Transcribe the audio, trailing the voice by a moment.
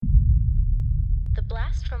The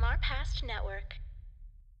Blast from Our Past Network.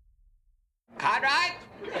 Cartwright!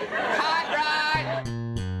 Cartwright!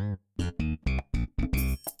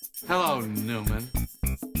 Hello, Newman.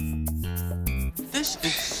 This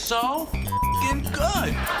is so f***ing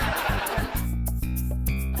good.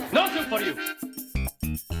 Nothing for you.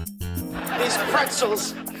 These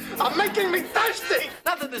pretzels are making me thirsty!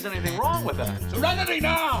 Not that there's anything wrong with that. Serenity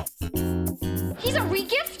now! He's a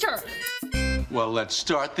regifter. Well, let's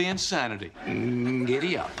start the insanity.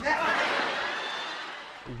 Giddy up.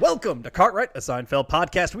 Welcome to Cartwright, a Seinfeld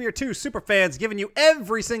podcast. We are two super fans giving you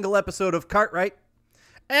every single episode of Cartwright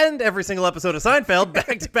and every single episode of Seinfeld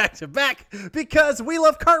back to back to back because we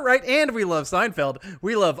love Cartwright and we love Seinfeld.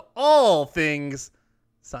 We love all things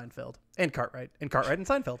Seinfeld and Cartwright and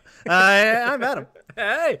Seinfeld. I'm Adam.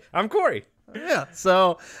 Hey, I'm Corey. Yeah,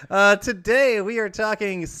 so today we are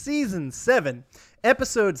talking Season 7,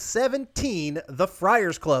 Episode 17, The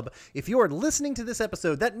Friars Club. If you are listening to this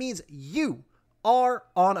episode, that means you are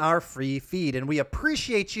on our free feed, and we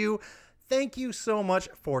appreciate you. Thank you so much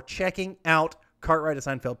for checking out Cartwright, a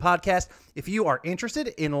Seinfeld podcast. If you are interested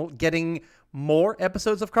in getting more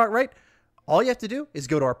episodes of Cartwright, all you have to do is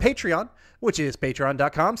go to our Patreon, which is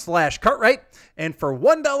patreon.com/Cartwright. And for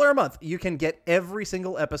 $1 a month, you can get every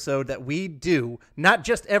single episode that we do, not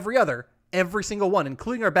just every single one,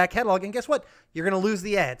 including our back catalog. And guess what? You're going to lose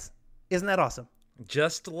the ads. Isn't that awesome?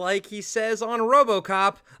 Just like he says on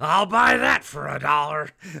RoboCop, I'll buy that for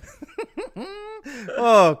 $1.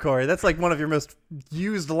 Oh, Corey, that's like one of your most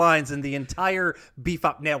used lines in the entire Beef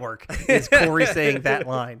Up network is Corey saying that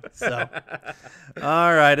line. So,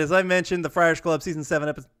 all right, as I mentioned, The Friars Club season 7,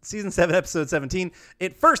 episode 17.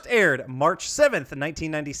 It first aired March 7th,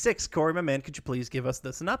 1996. Corey, my man, could you please give us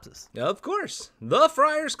the synopsis? Of course. The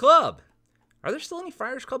Friars Club. Are there still any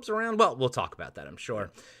Friars Clubs around? Well, we'll talk about that, I'm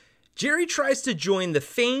sure. Jerry tries to join the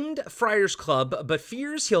famed Friars Club, but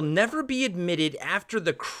fears he'll never be admitted after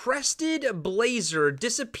the crested blazer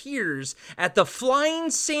disappears at the Flying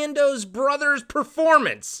Sandoz Brothers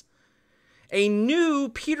performance. A new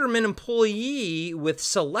Peterman employee with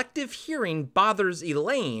selective hearing bothers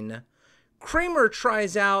Elaine. Kramer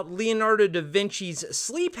tries out Leonardo da Vinci's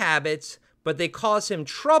sleep habits, but they cause him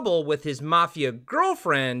trouble with his mafia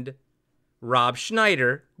girlfriend. Rob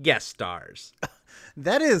Schneider guest stars.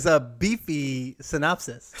 That is a beefy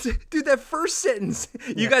synopsis. Dude, that first sentence,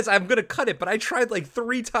 you guys, I'm going to cut it, but I tried like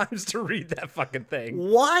 3 times to read that fucking thing.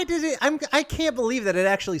 Why did it? I can't believe that it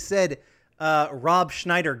actually said Rob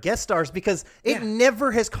Schneider guest stars because it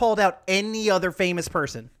never has called out any other famous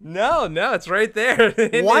person. No, it's right there.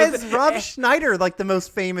 Why is Rob Schneider like the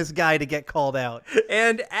most famous guy to get called out?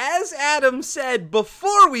 And as Adam said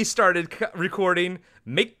before we started recording,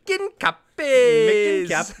 making copies.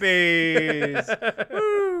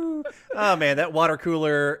 Woo. Oh, man, that water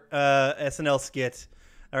cooler SNL skit.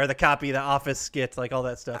 Or the copy, the Office skit, like all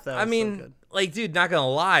that stuff. That was so good. Like, dude, not gonna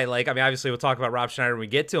lie. Like, I mean, obviously we'll talk about Rob Schneider when we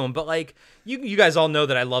get to him, but like, you guys all know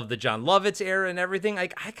that I love the John Lovitz era and everything.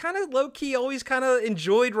 Like, I kind of low-key always kind of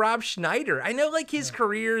enjoyed Rob Schneider. I know, like, his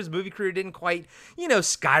movie career didn't quite,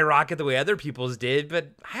 skyrocket the way other people's did, but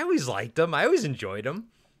I always liked him. I always enjoyed him.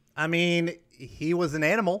 I mean, he was an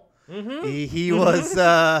animal. Mm-hmm. He was...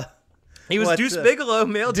 He was Deuce Bigelow,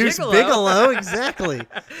 male Deuce Gigolo. Bigelow, exactly.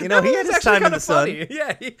 He had his time in the sun.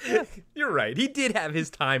 Yeah, you're right. He did have his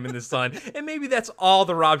time in the sun, and maybe that's all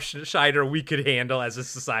the Rob Schneider we could handle as a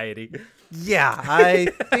society. Yeah, I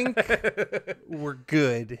think we're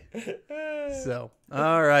good. So,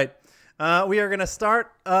 all right. We are going to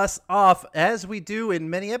start us off, as we do in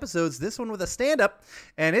many episodes, this one with a stand-up,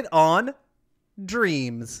 and it on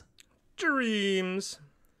Dreams. Dreams.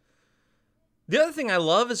 The other thing I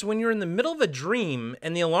love is when you're in the middle of a dream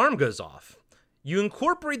and the alarm goes off. You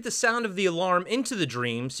incorporate the sound of the alarm into the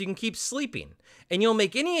dream so you can keep sleeping, and you'll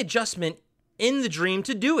make any adjustment in the dream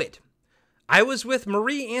to do it. I was with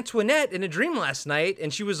Marie Antoinette in a dream last night,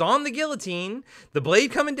 and she was on the guillotine, the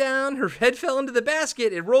blade coming down, her head fell into the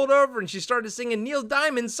basket, it rolled over, and she started singing Neil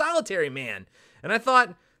Diamond's Solitary Man. And I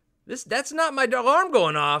thought, that's not my alarm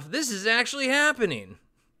going off, this is actually happening.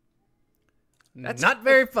 That's not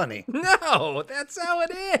very funny. No, that's how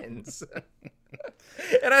it ends.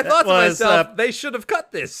 And I thought to myself, they should have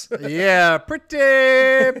cut this. Yeah, pretty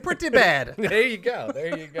bad. There you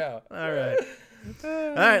go. All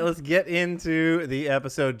right, let's get into the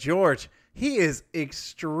episode. George, he is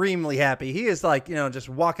extremely happy. He is like, just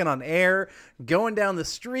walking on air, going down the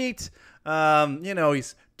street.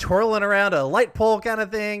 He's twirling around a light pole kind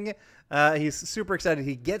of thing. He's super excited.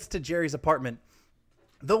 He gets to Jerry's apartment.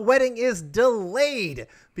 The wedding is delayed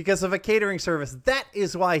because of a catering service. That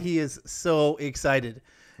is why he is so excited.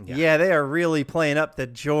 Yeah, they are really playing up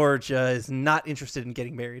that George is not interested in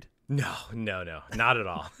getting married. No, not at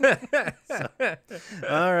all.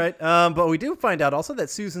 All right. But we do find out also that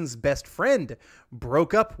Susan's best friend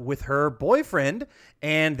broke up with her boyfriend,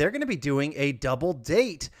 and they're going to be doing a double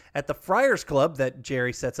date at the Friars Club that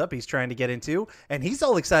Jerry sets up. He's trying to get into, and he's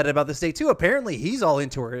all excited about this date too. Apparently, he's all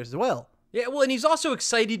into her as well. Yeah, well, and he's also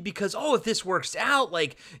excited because, if this works out,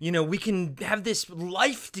 we can have this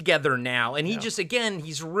life together now. And he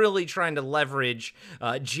he's really trying to leverage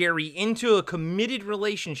Jerry into a committed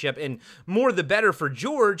relationship, and more the better for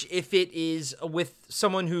George if it is with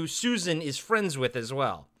someone who Susan is friends with as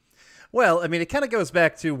well. Well, I mean, it kind of goes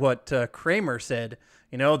back to what Kramer said,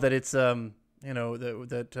 that it's, that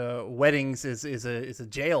weddings is a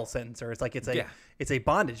jail sentence, or it's a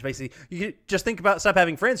bondage. Basically, you just stop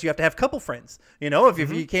having friends. You have to have couple friends.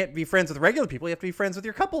 If you can't be friends with regular people, you have to be friends with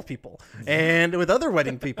your couple people and with other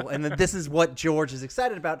wedding people. And then this is what George is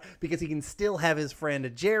excited about, because he can still have his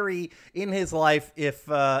friend Jerry in his life if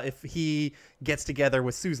he gets together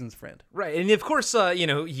with Susan's friend. Right, and of course,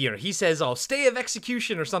 he says, "Oh, stay of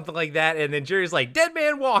execution" or something like that, and then Jerry's like, "Dead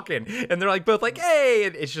man walking," and they're like both like, "Hey,"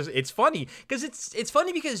 and it's funny because it's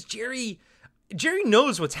funny because Jerry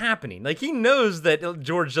knows what's happening. Like, he knows that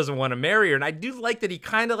George doesn't want to marry her, and I do like that he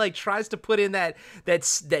kind of tries to put in that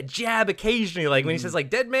jab occasionally, like when he says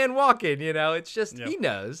like "dead man walking," it's just he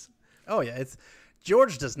knows. Oh yeah,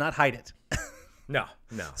 George does not hide it. No.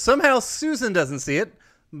 Somehow Susan doesn't see it,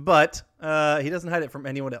 but he doesn't hide it from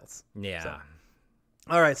anyone else. Yeah. So.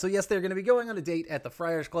 All right, so yes, they're going to be going on a date at the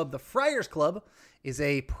Friars Club. The Friars Club is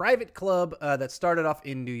a private club that started off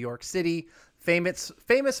in New York City, famous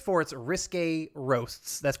for its risque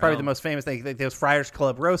roasts. That's probably the most famous thing. Those Friars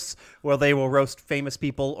Club roasts, where they will roast famous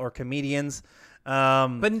people or comedians.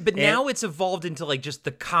 But now it's evolved into just the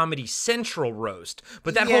Comedy Central roast.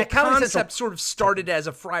 But that whole concept sort of started as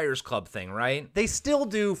a Friars Club thing, right? They still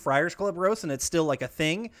do Friars Club roast, and it's still a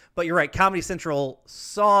thing. But you're right, Comedy Central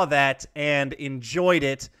saw that and enjoyed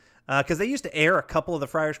it, because they used to air a couple of the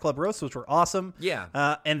Friars Club roasts, which were awesome.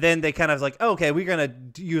 Yeah. And then they kind of okay, we're gonna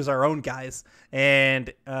use our own guys,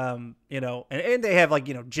 and and they have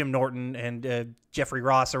Jim Norton and Jeffrey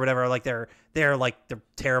Ross or whatever. They're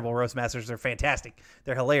terrible roast masters. They're fantastic.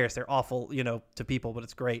 They're hilarious. They're awful, to people, but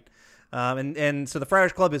it's great. And so the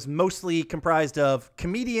Friars Club is mostly comprised of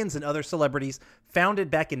comedians and other celebrities, founded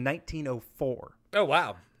back in 1904. Oh,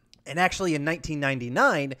 wow. And actually in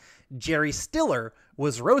 1999, Jerry Stiller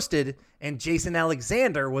was roasted, and Jason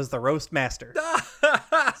Alexander was the roast master. So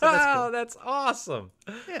that's cool. That's awesome.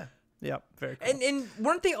 Yeah, very cool. And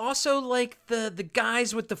weren't they also the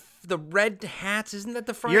guys with the red hats? Isn't that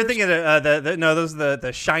the Friars? You're thinking of those are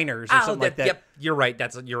the Shiners or something like that. Yep, you're right.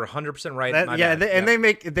 You're 100%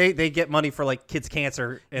 right. They get money for kids'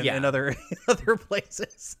 cancer and other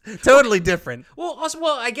places. Totally different. Well,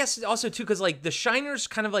 I guess also too, because the Shiners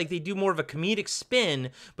kind of they do more of a comedic spin,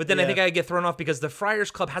 but then I think I get thrown off because the Friars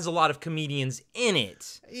Club has a lot of comedians in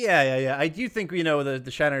it. Yeah. I do think the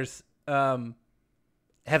Shiners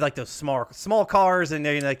have those small cars, and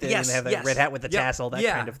they have that red hat with the tassel, that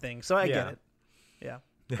kind of thing. So I get it. Yeah.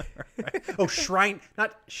 Oh, Shriners.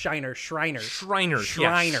 Shriners. That's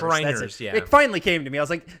it. Yeah. It finally came to me. I was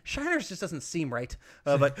like, Shriners just doesn't seem right,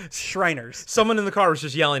 but Shriners. Someone in the car was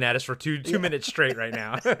just yelling at us for two minutes straight right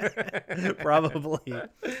now. Probably.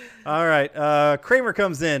 All right. Kramer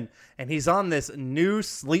comes in, and he's on this new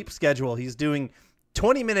sleep schedule. He's doing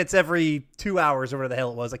 20 minutes every 2 hours, or whatever the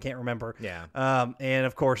hell it was. I can't remember. Yeah. And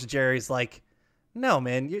of course, Jerry's like, no,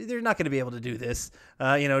 man, you're not going to be able to do this.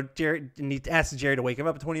 Jerry, and he asks Jerry to wake him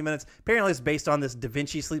up in 20 minutes. Apparently, it's based on this Da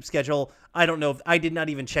Vinci sleep schedule. I don't know. I did not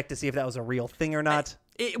even check to see if that was a real thing or not.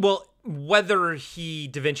 Whether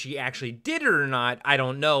Da Vinci actually did it or not, I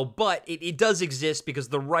don't know. But it does exist because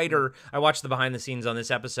the writer, I watched the behind the scenes on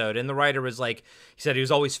this episode, and the writer was he said he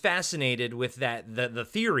was always fascinated with the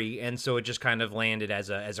theory, and so it just kind of landed as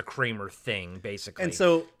a Kramer thing, basically. And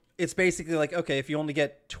so it's basically okay, if you only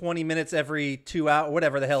get 20 minutes every 2 hours,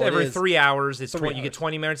 whatever the hell it is. Every 3 hours, you get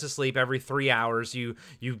 20 minutes of sleep every 3 hours. You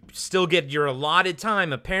still get your allotted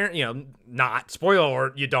time, apparently, not, spoiler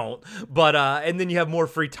alert, you don't. But, and then you have more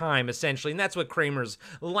free time, essentially. And that's what Kramer's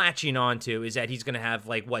latching onto, is that he's going to have,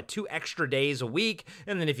 2 extra days a week.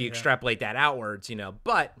 And then if you extrapolate that outwards,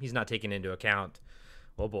 but he's not taking into account.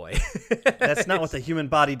 Oh boy. That's not what the human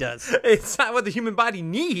body does. It's not what the human body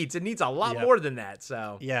needs. It needs a lot more than that.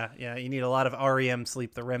 So yeah, you need a lot of REM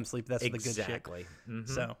sleep, the REM sleep. That's the good shit. Exactly.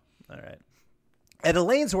 Mm-hmm. So all right. At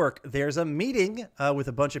Elaine's work, there's a meeting with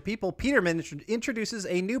a bunch of people. Peterman introduces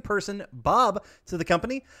a new person, Bob, to the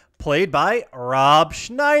company, played by Rob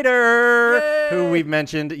Schneider, who we've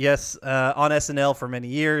mentioned, on SNL for many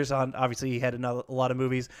years. Obviously, he had a lot of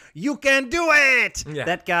movies. You Can Do It! Yeah.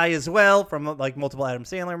 That guy as well, from like multiple Adam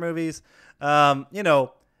Sandler movies.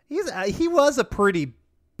 He was a pretty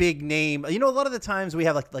big name. A lot of the times we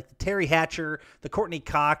have like Terry Hatcher, the Courtney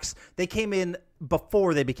Cox. They came in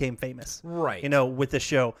before they became famous, right? With the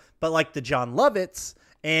show. But like the John Lovitz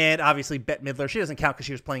and obviously Bette Midler, she doesn't count because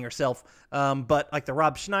she was playing herself. But like the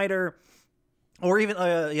Rob Schneider, or even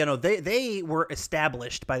they were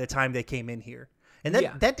established by the time they came in here. And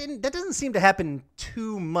that doesn't seem to happen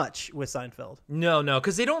too much with Seinfeld. No,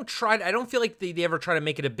 because they don't try. I don't feel like they ever try to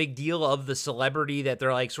make it a big deal of the celebrity that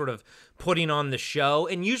they're like sort of putting on the show.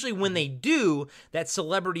 And usually when they do, that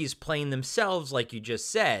celebrity is playing themselves, like you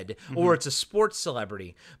just said, or it's a sports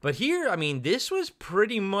celebrity. But here, I mean, this was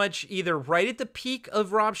pretty much either right at the peak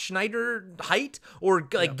of Rob Schneider height or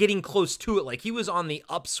like getting close to it. Like he was on the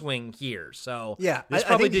upswing here. So this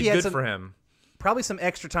probably did good for him. Probably some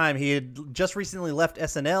extra time. He had just recently left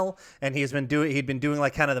SNL, and he'd been doing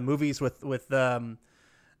like kind of the movies with Adam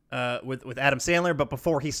Sandler. But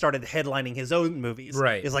before he started headlining his own movies,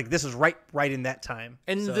 right, is like this is right in that time.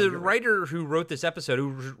 And so, the writer who wrote this episode,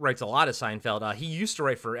 who writes a lot of Seinfeld, he used to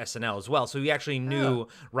write for SNL as well, so he actually knew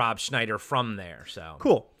Rob Schneider from there. So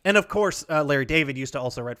cool. And of course, Larry David used to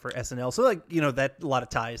also write for SNL, so like that a lot of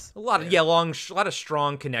ties, a lot of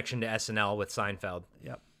strong connection to SNL with Seinfeld.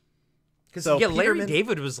 Yep. Because Larry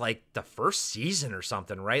David was like the first season or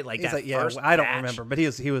something, right? Like that first I don't batch. remember, but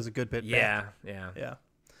he was a good bit back. Yeah.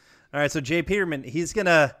 All right, so Jay Peterman, he's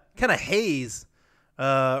gonna kind of haze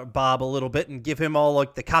Bob a little bit and give him all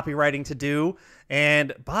like the copywriting to do.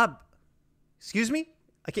 And Bob, excuse me,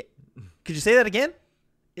 I can't. Could you say that again?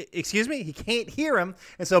 Excuse me, he can't hear him,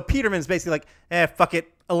 and so Peterman's basically like, fuck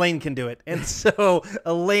it, Elaine can do it, and so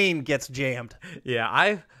Elaine gets jammed.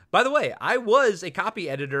 Yeah, By the way, I was a copy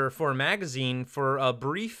editor for a magazine for a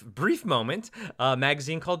brief moment, a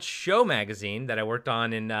magazine called Show Magazine that I worked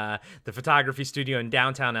on in the photography studio in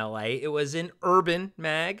downtown LA. It was an urban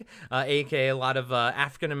mag, aka a lot of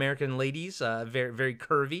African-American ladies, very, very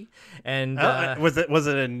curvy. And was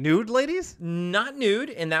it a nude ladies? Not nude,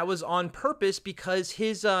 and that was on purpose because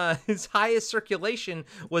his highest circulation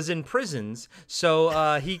was in prisons.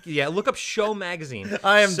 So look up Show Magazine.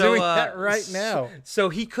 I am doing that right now. So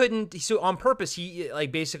he couldn't. So on purpose, he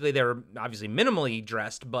basically they were obviously minimally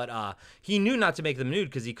dressed, but he knew not to make them nude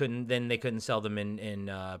because he couldn't. Then they couldn't sell them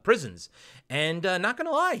in prisons. And not gonna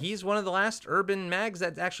lie, he's one of the last urban mags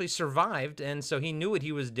that actually survived, and so he knew what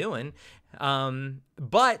he was doing.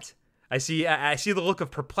 But I see the look of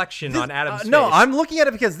perplexion on Adam's face. No, I'm looking at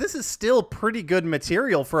it because this is still pretty good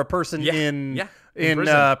material for a person in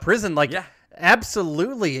prison. Like. Yeah.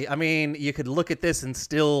 Absolutely. I mean, you could look at this and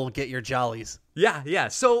still get your jollies. Yeah.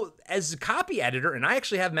 So as a copy editor, and I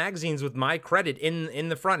actually have magazines with my credit in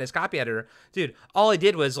the front as copy editor, dude, all I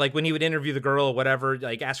did was like when he would interview the girl or whatever,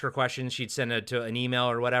 like ask her questions, she'd send it to an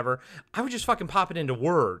email or whatever. I would just fucking pop it into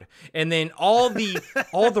Word. And then all the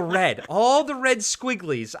red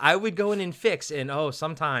squigglies, I would go in and fix. And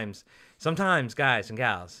sometimes guys and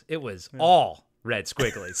gals, it was all red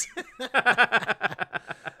squigglies.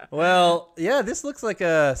 Well, yeah, this looks like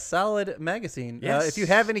a solid magazine. Yes. If you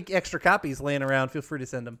have any extra copies laying around, feel free to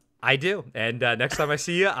send them. I do. And next time I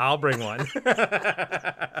see you, I'll bring one.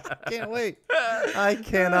 Can't wait. I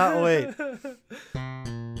cannot wait.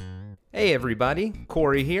 Hey, everybody.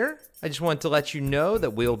 Corey here. I just want to let you know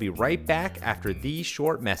that we'll be right back after these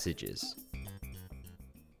short messages.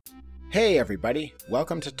 Hey everybody,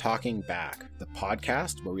 welcome to Talking Back, the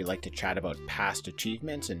podcast where we like to chat about past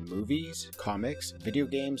achievements in movies, comics, video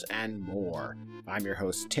games, and more. I'm your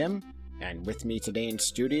host Tim, and with me today in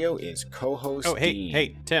studio is co-host Dean.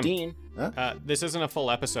 Hey, Tim. Dean, this isn't a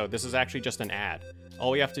full episode, this is actually just an ad.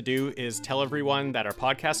 All we have to do is tell everyone that our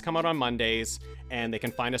podcasts come out on Mondays, and they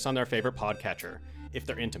can find us on their favorite podcatcher. If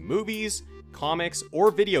they're into movies, comics,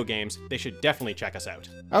 or video games, they should definitely check us out.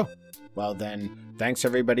 Oh, well then, thanks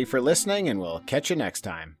everybody for listening, and we'll catch you next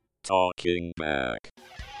time. Talking Back.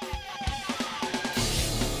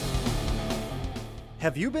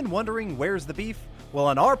 Have you been wondering where's the beef? Well,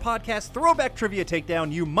 on our podcast, Throwback Trivia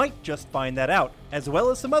Takedown, you might just find that out, as well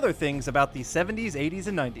as some other things about the 70s, 80s,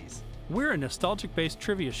 and 90s. We're a nostalgic-based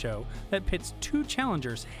trivia show that pits two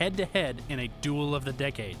challengers head-to-head in a duel of the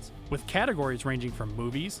decades, with categories ranging from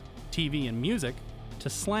movies, TV and music, to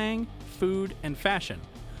slang, food, and fashion.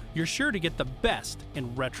 You're sure to get the best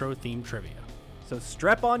in retro-themed trivia. So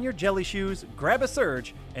strap on your jelly shoes, grab a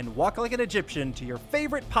Surge, and walk like an Egyptian to your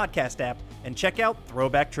favorite podcast app and check out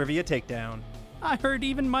Throwback Trivia Takedown. I heard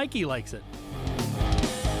even Mikey likes it.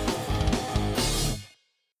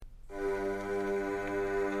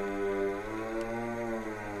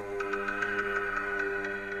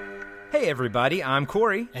 Hey everybody, I'm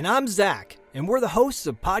Corey. And I'm Zach, and we're the hosts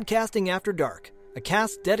of Podcasting After Dark, a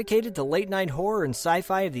cast dedicated to late-night horror and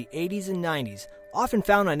sci-fi of the 80s and 90s, often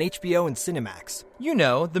found on HBO and Cinemax. You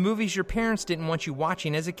know, the movies your parents didn't want you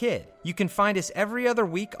watching as a kid. You can find us every other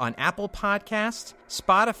week on Apple Podcasts,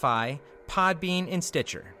 Spotify, Podbean, and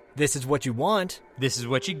Stitcher. This is what you want. This is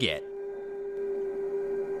what you get.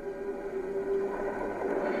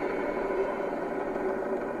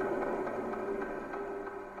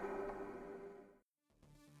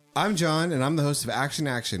 I'm John, and I'm the host of Action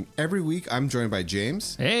Action. Every week, I'm joined by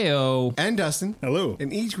James. Heyo. And Dustin. Hello.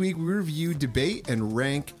 And each week, we review, debate, and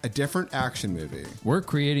rank a different action movie. We're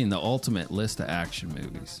creating the ultimate list of action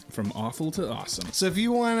movies. From awful to awesome. So if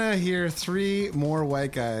you want to hear 3 more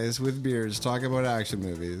white guys with beards talk about action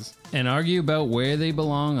movies. And argue about where they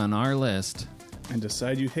belong on our list. And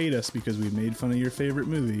decide you hate us because we made fun of your favorite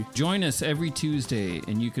movie. Join us every Tuesday,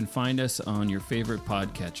 and you can find us on your favorite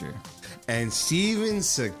podcatcher. And Steven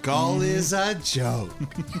Seagal is a joke.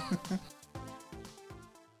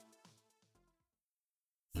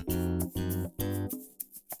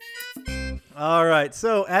 All right,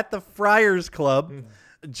 so at the Friars Club,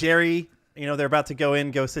 Jerry, they're about to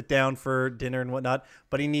go sit down for dinner and whatnot,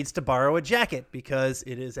 but he needs to borrow a jacket because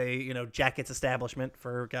it is a, jackets establishment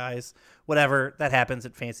for guys, whatever that happens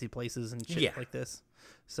at fancy places and shit like this.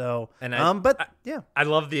 So, and I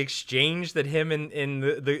love the exchange that him and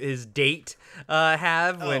his date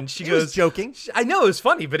have when she goes was joking. I know it was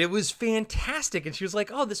funny, but it was fantastic. And she was like,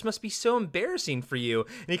 "Oh, this must be so embarrassing for you."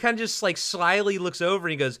 And he kind of just like slyly looks over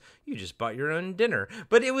and he goes, "You just bought your own dinner."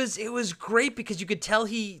 But it was great because you could tell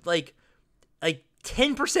he like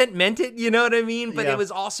 10% meant it. You know what I mean? But it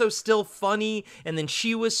was also still funny. And then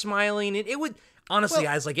she was smiling, and it would. Honestly,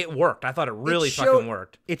 I was like, it worked. I thought it really fucking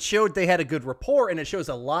worked. It showed they had a good rapport, and it shows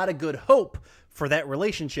a lot of good hope for that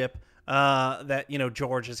relationship that,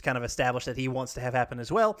 George has kind of established that he wants to have happen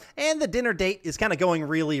as well. And the dinner date is kind of going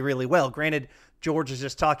really, really well. Granted, Jerry's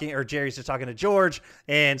just talking to George,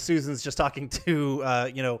 and Susan's just talking to,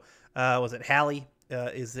 was it Hallie?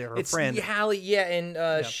 Is there her friend? It's Hallie, yeah,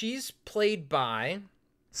 and she's played by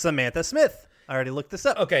Samantha Smith. I already looked this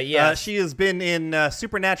up. Okay, yeah. She has been in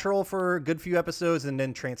Supernatural for a good few episodes and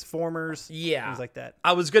then Transformers. Yeah. Things like that.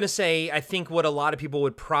 I was going to say, I think what a lot of people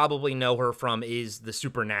would probably know her from is the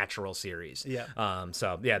Supernatural series. Yeah.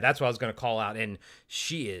 So, yeah, that's what I was going to call out. And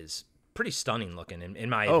she is pretty stunning looking, in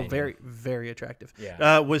my opinion. Oh, very, very attractive.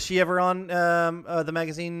 Yeah. Was she ever on the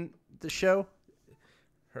magazine, the show?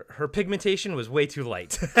 Her pigmentation was way too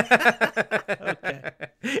light. Okay.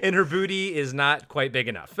 And her booty is not quite big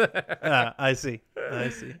enough. I see.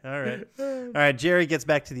 All right. Jerry gets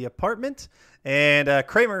back to the apartment, and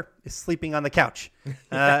Kramer is sleeping on the couch.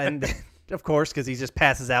 And of course, because he just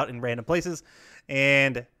passes out in random places.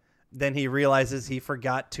 And then he realizes he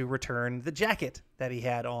forgot to return the jacket that he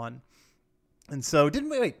had on. And so didn't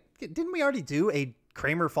we already do a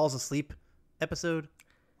Kramer falls asleep episode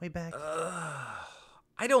way back?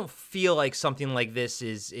 I don't feel like something like this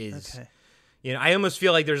is okay. I almost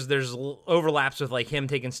feel like there's overlaps with like him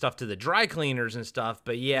taking stuff to the dry cleaners and stuff,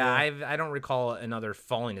 but I don't recall another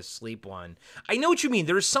falling asleep one. I know what you mean.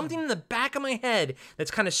 There's something in the back of my head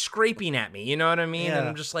that's kind of scraping at me, you know what I mean? Yeah. And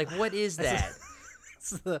I'm just like, what is that?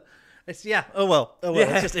 Oh well. Yeah.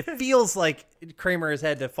 It's just, it feels like Kramer has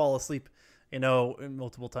had to fall asleep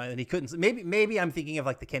multiple times, and he couldn't. Maybe I'm thinking of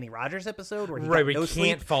like the Kenny Rogers episode where he got no sleep,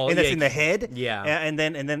 can't fall, and that's in the head. Yeah, and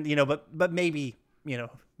then but maybe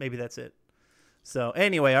maybe that's it. So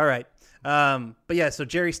anyway, all right. But yeah, so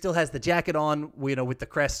Jerry still has the jacket on, with the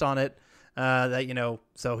crest on it.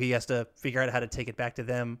 So he has to figure out how to take it back to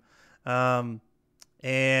them.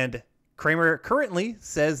 And Kramer currently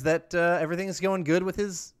says that everything is going good with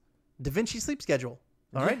his Da Vinci sleep schedule.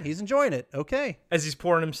 All right, he's enjoying it. Okay. As he's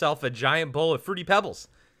pouring himself a giant bowl of Fruity Pebbles.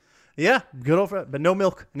 Yeah, good old, but no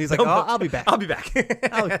milk. And he's like, I'll be back. I'll be back.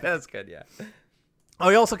 That's good, yeah. Oh,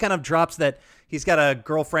 he also kind of drops that he's got a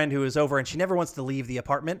girlfriend who is over, and she never wants to leave the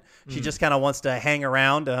apartment. She just kind of wants to hang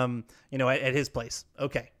around, at his place.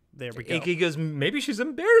 Okay, there we go. He goes, maybe she's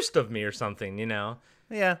embarrassed of me or something,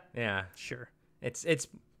 Yeah. Yeah. Sure. It's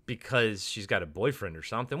because she's got a boyfriend or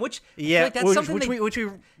something, which I yeah, feel like that's something which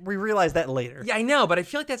we realize that later. Yeah, I know, but I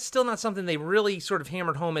feel like that's still not something they really sort of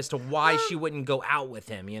hammered home as to why she wouldn't go out with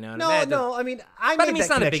him. No. I mean, I made that it's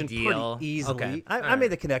not a connection big deal. pretty easily. Okay. I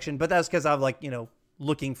made the connection, but that's because I'm like,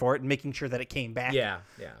 looking for it and making sure that it came back. Yeah.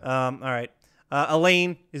 All right.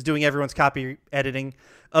 Elaine is doing everyone's copy editing,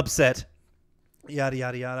 upset. Yada,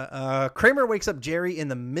 yada, yada. Kramer wakes up Jerry in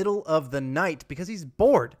the middle of the night because he's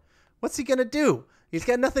bored. What's he going to do? He's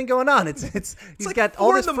got nothing going on. He's like got all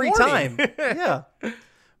 4 this in the free morning. time. Yeah.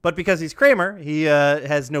 But because he's Kramer, he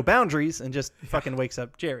has no boundaries and just fucking wakes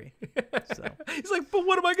up Jerry. So. He's like, but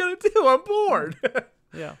what am I going to do? I'm bored.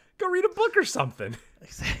 Yeah. Go read a book or something.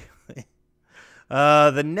 Exactly.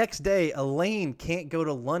 The next day, Elaine can't go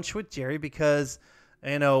to lunch with Jerry because,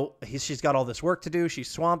 she's got all this work to do. She's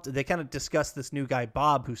swamped. They kind of discuss this new guy,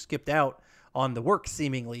 Bob, who skipped out on the work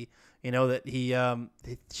seemingly, that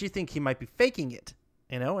she think he might be faking it,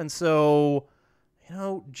 And so,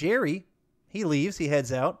 Jerry, he leaves, he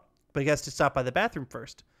heads out, but he has to stop by the bathroom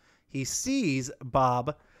first. He sees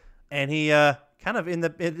Bob, and he kind of in the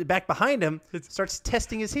back behind him starts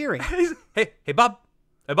testing his hearing. Hey, Bob.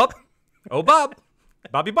 Hey, Bob. Oh, Bob.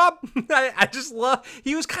 Bobby Bob. I just love.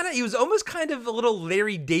 He was almost kind of a little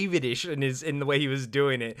Larry David-ish in the way he was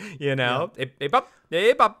doing it. Yeah. Hey, Bob.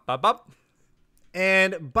 Hey, Bob. Bob.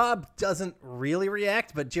 And Bob doesn't really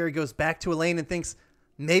react, but Jerry goes back to Elaine and thinks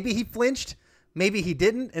maybe he flinched. Maybe he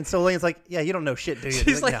didn't. And so Elaine's like, yeah, you don't know shit, do you?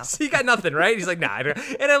 He's like, no. so you got nothing, right? He's like, nah.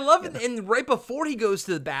 And I love it. And right before he goes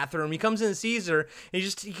to the bathroom, he comes in and sees her. And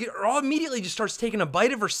he immediately just starts taking a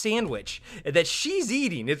bite of her sandwich that she's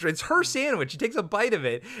eating. It's her sandwich. He takes a bite of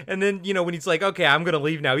it. And then, when he's like, okay, I'm going to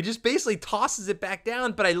leave now, he just basically tosses it back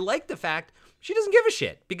down. But I like the fact she doesn't give a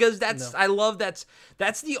shit because I love that's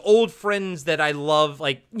the old friends that I love.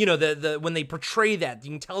 Like, the when they portray that,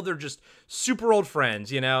 you can tell they're just super old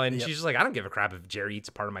friends, and she's just like, I don't give a crap if Jerry eats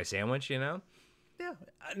a part of my sandwich, Yeah.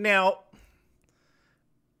 Now,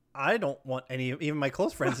 I don't want even my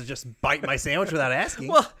close friends to just bite my sandwich without asking.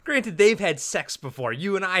 Well, granted, they've had sex before.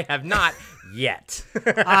 You and I have not yet.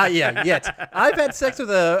 Yet. I've had sex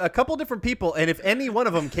with a couple different people, and if any one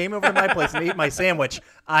of them came over to my place and ate my sandwich,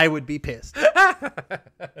 I would be pissed.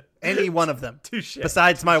 Any one of them. Touché.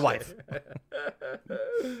 Besides my wife.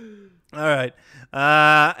 All right.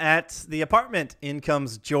 At the apartment, in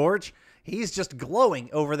comes George. He's just glowing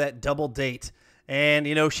over that double date. And,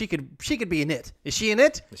 she could be in it. Is she in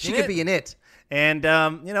it? She could be in it. And,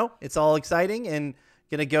 it's all exciting and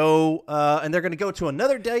going to go, and they're going to go to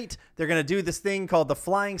another date. They're going to do this thing called the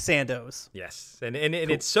Flying Sandos. Yes. And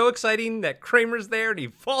cool. It's so exciting that Kramer's there and he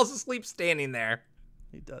falls asleep standing there.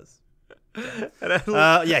 He does.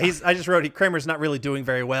 I just wrote Kramer's not really doing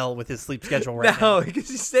very well with his sleep schedule right now. No, because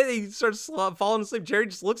he starts falling asleep. Jerry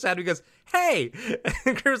just looks at him and goes, hey.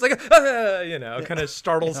 And Kramer's like, kind of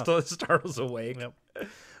startles awake. Yep.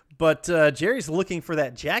 But Jerry's looking for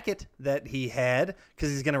that jacket that he had because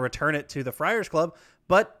he's going to return it to the Friars Club.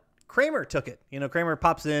 But Kramer took it. Kramer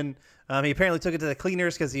pops in. He apparently took it to the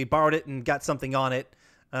cleaners because he borrowed it and got something on it.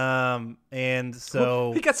 And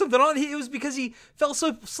so he got something on. It was because he fell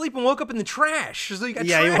asleep and woke up in the trash. So he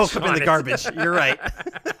woke up in the garbage. You're right.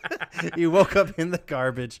 He woke up in the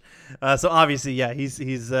garbage. So obviously, he's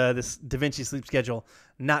this Da Vinci sleep schedule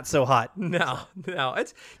not so hot. No.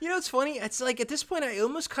 It's it's funny. It's like at this point, I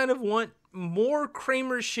almost kind of want more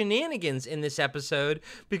Kramer shenanigans in this episode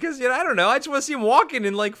because I don't know. I just want to see him walking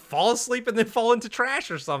and like fall asleep and then fall into trash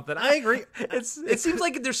or something. I agree. It seems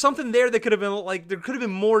like there's something there that could have been like there could have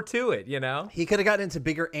been more to it. He could have gotten into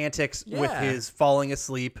bigger antics with his falling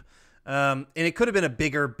asleep. And it could have been a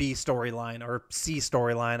bigger B storyline or C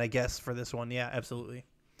storyline, I guess, for this one. Yeah, absolutely.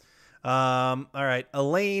 All right.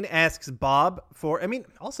 Elaine asks Bob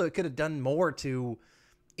also it could have done more to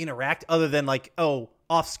interact other than like,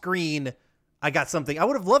 off screen, I got something. I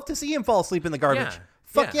would have loved to see him fall asleep in the garbage.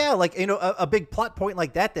 Fuck yeah. Like, a big plot point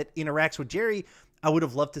like that interacts with Jerry. I would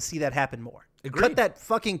have loved to see that happen more. Agreed. Cut that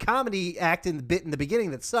fucking comedy act in the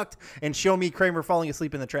beginning that sucked and show me Kramer falling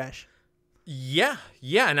asleep in the trash. Yeah.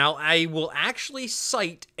 Now I will actually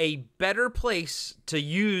cite a better place to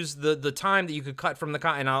use the time that you could cut from the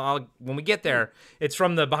and I'll when we get there, it's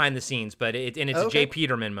from the behind the scenes, but it's a Jay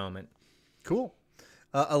Peterman moment. Cool.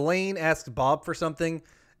 Elaine asks Bob for something,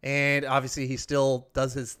 and obviously he still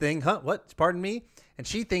does his thing. What? Pardon me? And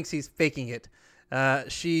she thinks he's faking it.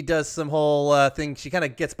 She does some whole thing. She kind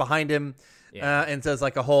of gets behind him and says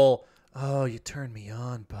like a whole, oh, you turn me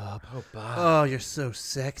on, Bob. Oh, Bob. Oh, you're so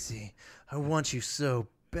sexy. I want you so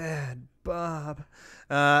bad, Bob.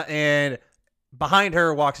 And behind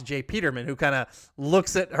her walks Jay Peterman, who kind of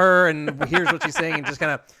looks at her and hears what she's saying and just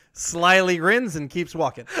kind of slyly grins and keeps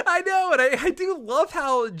walking. I know, and I do love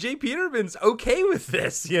how Jay Peterman's okay with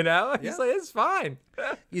this, He's like, it's fine.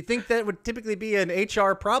 You think that would typically be an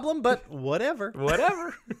HR problem, but whatever.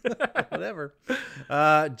 Whatever.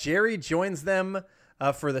 Jerry joins them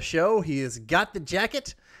for the show. He has got the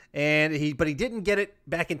jacket, but he didn't get it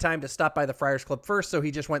back in time to stop by the Friars Club first, so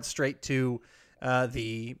he just went straight to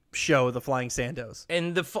the show, The Flying Sandos.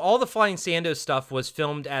 And all the Flying Sandos stuff was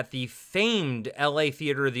filmed at the famed LA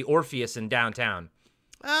theater, the Orpheus in downtown.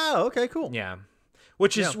 Oh, okay, cool. Yeah.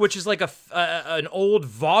 Which is like an old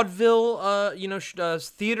vaudeville,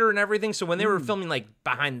 theater and everything. So when they were filming like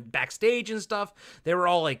backstage and stuff, they were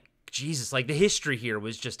all like, Jesus, like the history here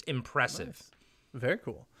was just impressive. Nice. Very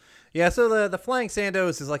cool. Yeah, so the Flying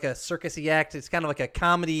Sandos is like a circus-y act. It's kind of like a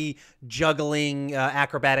comedy, juggling,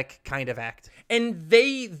 acrobatic kind of act. And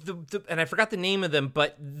and I forgot the name of them,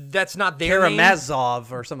 but that's not their name.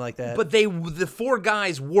 Karamazov or something like that. But the four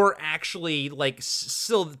guys were actually like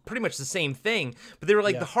still pretty much the same thing. But they were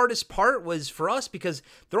like the hardest part was for us because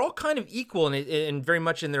they're all kind of equal and very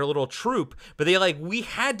much in their little troupe. But we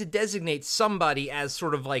had to designate somebody as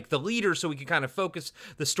sort of like the leader so we could kind of focus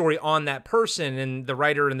the story on that person. And the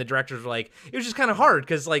writer and the directors were like, it was just kind of hard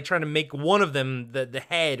because like trying to make one of them the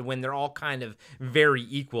head when they're all kind of very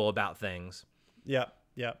equal about things. Yeah,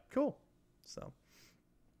 cool. So,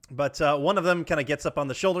 but one of them kind of gets up on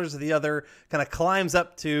the shoulders of the other, kind of climbs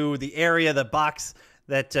up to the area, the box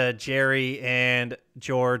that Jerry and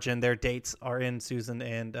George and their dates are in, Susan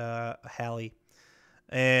and Hallie.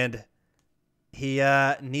 And he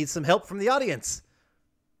needs some help from the audience.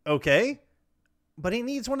 Okay, but he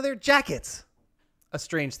needs one of their jackets. A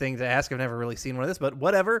strange thing to ask. I've never really seen one of this, but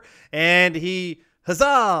whatever. And he,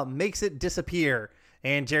 huzzah, makes it disappear.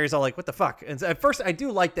 And Jerry's all like, what the fuck? And so at first, I do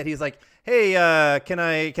like that he's like, hey, can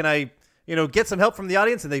I get some help from the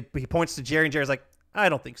audience? And he points to Jerry, and Jerry's like, I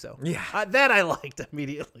don't think so. Yeah. That I liked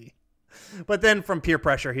immediately. But then from peer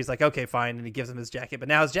pressure, he's like, okay, fine. And he gives him his jacket. But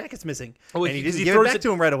now his jacket's missing. Oh, and he doesn't give it back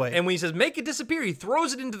to him right away. And when he says, make it disappear, he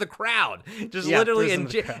throws it into the crowd. Just Yeah, literally. throws it And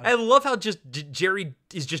into the crowd. I love how just Jerry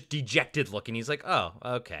is just dejected looking. He's like, oh,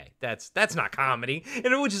 okay. That's not comedy.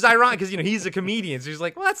 And which is ironic because, he's a comedian. So he's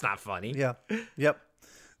like, well, that's not funny. Yeah. Yep.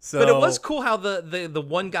 So, but it was cool how the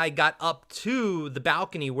one guy got up to the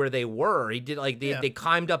balcony where they were. He did they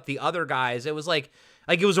climbed up the other guys. It was like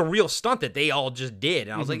it was a real stunt that they all just did.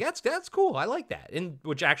 And I was like, that's cool. I like that. And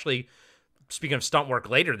which actually, speaking of stunt work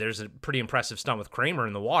later, there's a pretty impressive stunt with Kramer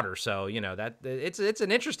in the water. So that it's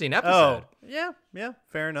an interesting episode. Oh, yeah,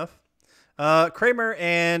 fair enough. Kramer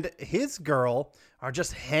and his girl are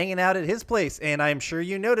just hanging out at his place, and I'm sure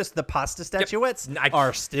you noticed the pasta statuettes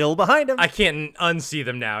are still behind him. I can't unsee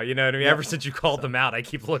them now. You know what I mean? Ever since you called them out, I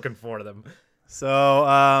keep looking for them.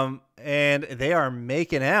 So, and they are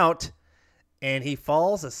making out, and he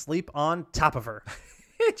falls asleep on top of her.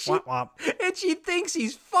 And she thinks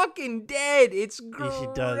he's fucking dead. It's great. She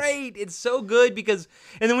does. It's so good because,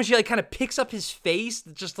 and then when she kind of picks up his face,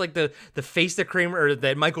 just like the face that Kramer or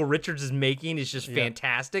that Michael Richards is making is just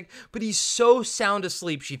fantastic. But he's so sound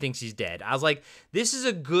asleep, she thinks he's dead. I was like, this is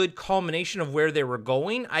a good culmination of where they were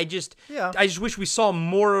going. I just wish we saw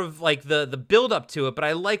more of like the build up to it. But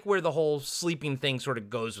I like where the whole sleeping thing sort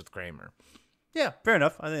of goes with Kramer. Yeah, fair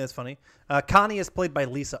enough. I think that's funny. Connie is played by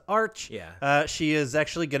Lisa Arch. Yeah. She is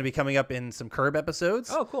actually going to be coming up in some Curb episodes.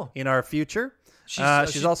 Oh, cool. In our future.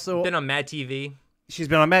 She's also been on Mad TV. She's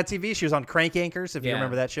been on Mad TV. She was on Crank Anchors, if you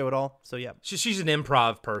remember that show at all. So, yeah. She's an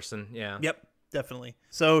improv person, yeah. Yep, definitely.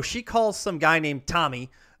 So she calls some guy named Tommy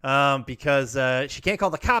because she can't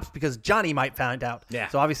call the cops because Johnny might find out. Yeah.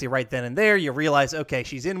 So obviously right then and there, you realize, okay,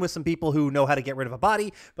 she's in with some people who know how to get rid of a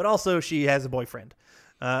body, but also she has a boyfriend.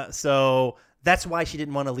 So that's why she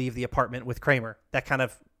didn't want to leave the apartment with Kramer. That kind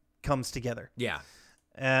of comes together. Yeah.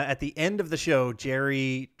 At the end of the show,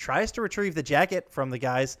 Jerry tries to retrieve the jacket from the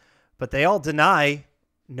guys, but they all deny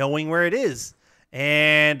knowing where it is.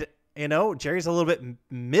 And, Jerry's a little bit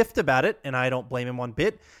miffed about it, and I don't blame him one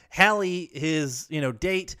bit. Hallie, his,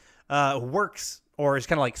 date, works or is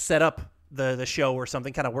kind of like set up the show or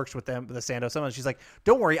something, kind of works with them, the Sandos. Sometimes she's like,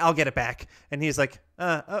 don't worry, I'll get it back. And he's like,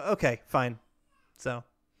 okay, fine. So...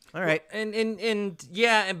 all right. And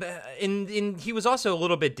he was also a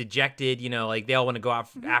little bit dejected, they all want to go out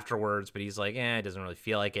afterwards, but he's like, it doesn't really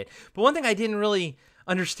feel like it. But one thing I didn't really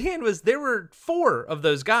understand was there were 4 of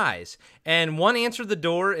those guys, and one answered the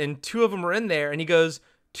door, and 2 of them were in there, and he goes,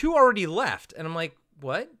 2 already left. And I'm like,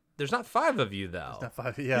 what? There's not 5 of you, though. There's not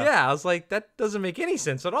 5, yeah. Yeah, I was like, that doesn't make any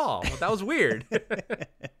sense at all. That was weird.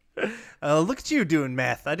 Look at you doing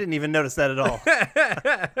math. I didn't even notice that at all.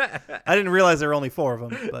 I didn't realize there were only 4 of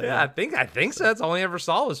them. But yeah, I think so. That's all I ever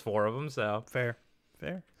saw was 4 of them. So fair.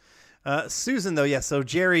 Susan, though, so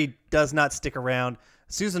Jerry does not stick around.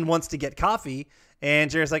 Susan wants to get coffee,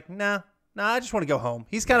 and Jerry's like, nah, I just want to go home.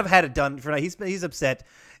 He's kind of had it done for now. He's upset,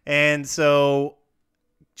 and so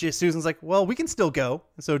Susan's like, well, we can still go.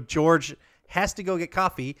 And so George, has to go get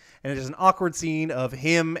coffee, and there's an awkward scene of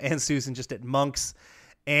him and Susan just at Monk's.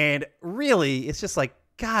 And really, it's just like,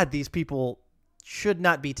 God, these people should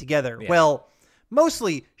not be together. Yeah. Well,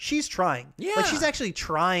 mostly she's trying. Yeah. Like, she's actually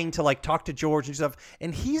trying to like talk to George and stuff,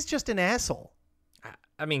 and he's just an asshole.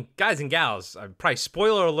 I mean, guys and gals, probably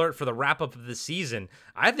spoiler alert for the wrap up of the season.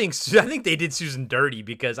 I think they did Susan dirty,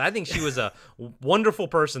 because I think she was a wonderful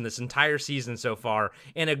person this entire season so far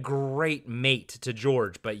and a great mate to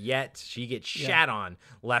George, but yet she gets shat on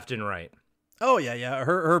left and right. Oh yeah.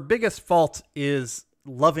 Her biggest fault is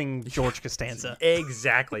loving George Costanza.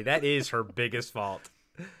 Exactly. That is her biggest fault.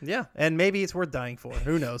 Yeah, and maybe it's worth dying for.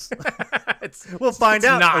 Who knows? We'll find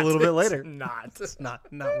out a little bit later. It's not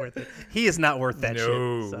worth it. He is not worth that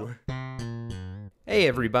shit. So. Hey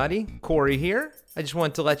everybody, Corey here. I just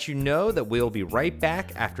want to let you know that we'll be right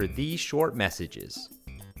back after these short messages.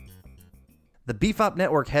 The BFOP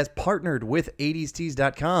Network has partnered with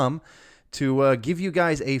 80stees.com to give you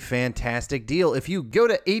guys a fantastic deal. If you go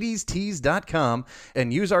to 80stees.com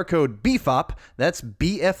and use our code BFOP, that's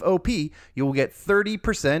BFOP, you will get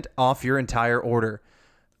 30% off your entire order.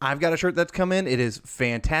 I've got a shirt that's come in. It is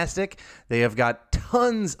fantastic. They have got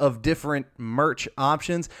tons of different merch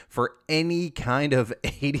options for any kind of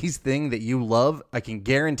 80s thing that you love. I can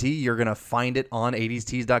guarantee you're going to find it on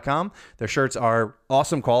 80stees.com. Their shirts are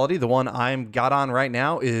awesome quality. The one I'm got on right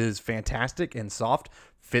now is fantastic and soft.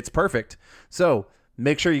 Fits perfect. So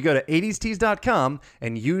make sure you go to 80stees.com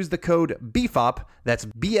and use the code BFOP, that's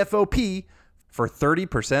BFOP, for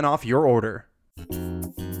 30% off your order.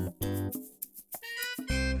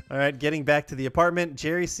 All right, getting back to the apartment,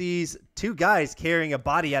 Jerry sees two guys carrying a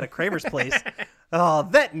body out of Kramer's place. Oh,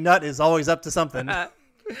 that nut is always up to something. I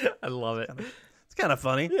love it. It's kind of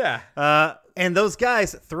funny. Yeah. And those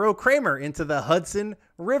guys throw Kramer into the Hudson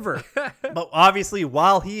River. But obviously,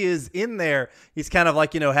 while he is in there, he's kind of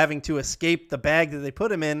like, having to escape the bag that they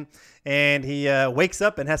put him in. And he wakes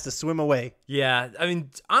up and has to swim away. Yeah. I mean,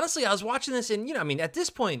 honestly, I was watching this and, at this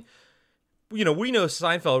point, we know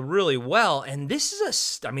Seinfeld really well, and this is a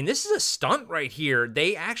stunt right here.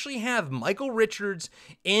 They actually have Michael Richards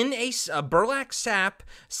in a burlap sack,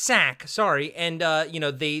 and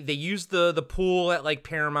they used the pool at like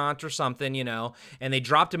Paramount or something, and they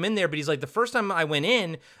dropped him in there. But he's like, the first time I went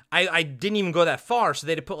in, I didn't even go that far, so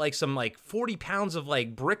they had to put like some 40 pounds of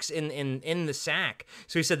like bricks in the sack.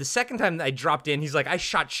 So he said the second time I dropped in, he's like, I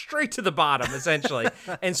shot straight to the bottom essentially.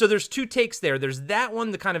 And so there's two takes there. There's that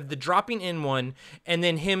one, the kind of the dropping in one, and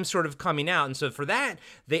then him sort of coming out. And so for that,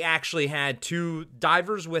 they actually had two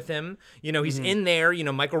divers with him. He's in there.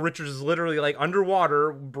 Michael Richards is literally like underwater,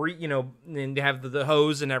 and they have the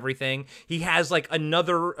hose and everything. He has like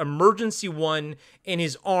another emergency one in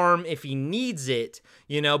his arm if he needs it,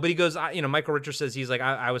 but he goes, Michael Richards says he's like,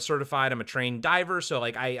 I was certified, I'm a trained diver, so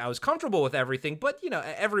like I was comfortable with everything, but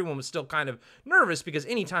everyone was still kind of nervous because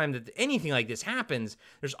anytime that anything like this happens,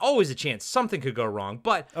 there's always a chance something could go wrong.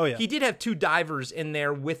 But he did have two divers in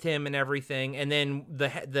there with him and everything, and then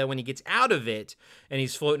the when he gets out of it and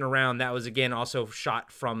he's floating around, that was again also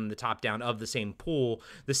shot from the top down of the same pool.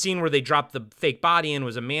 The scene where they dropped the fake body in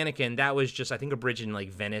was a mannequin. That was just, I think, a bridge in like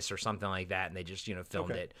Venice or something like that, and they just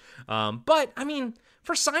filmed it. But I mean,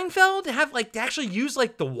 for Seinfeld to have to actually use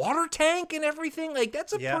like the water tank and everything, like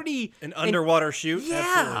that's a pretty an underwater shoot.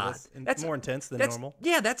 Yeah, that's more intense than normal.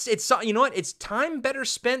 Yeah, it's time better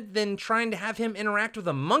spent than trying to have him interact with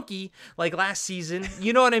a monkey like last season.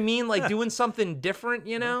 You know what I mean? Like doing something different.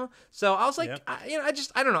 So I was like, I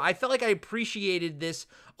don't know. I felt like I appreciated this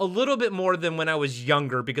a little bit more than when I was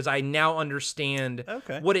younger because I now understand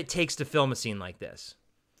what it takes to film a scene like this.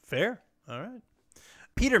 Fair. All right.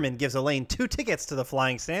 Peterman gives Elaine 2 tickets to the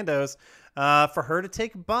Flying Sandos for her to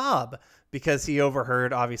take Bob because he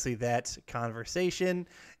overheard, obviously, that conversation.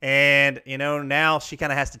 And, now she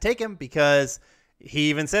kind of has to take him because he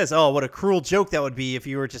even says, oh, what a cruel joke that would be if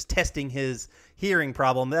you were just testing his hearing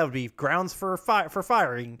problem. That would be grounds for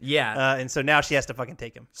firing. Yeah. And so now she has to fucking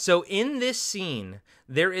take him. So in this scene,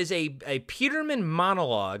 there is a Peterman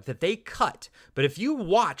monologue that they cut. But if you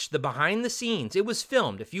watch the behind the scenes, it was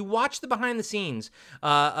filmed. If you watch the behind the scenes,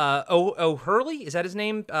 O'Hurley, is that his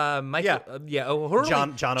name? O'Hurley.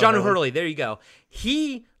 John O'Hurley. There you go.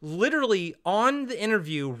 He literally on the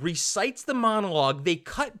interview recites the monologue. They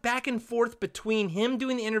cut back and forth between him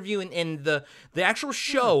doing the interview and the actual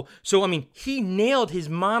show. So I mean, he nailed his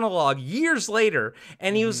monologue years later,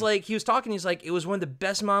 and he was like, he's like, it was one of the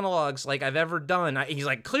best monologues like I've ever done. He's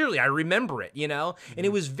like, clearly I remember it, and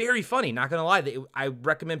it was very funny. Not gonna lie, I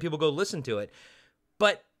recommend people go listen to it,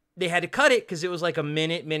 but they had to cut it because it was like a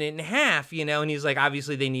minute and a half, and he's like,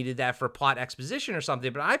 obviously they needed that for plot exposition or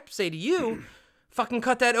something. But I say to you, fucking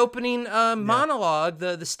cut that opening monologue,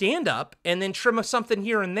 the stand-up, and then trim something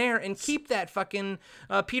here and there and keep that fucking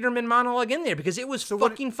Peterman monologue in there because it was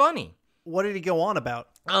fucking funny. What did he go on about?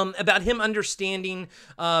 About him understanding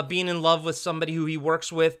being in love with somebody who he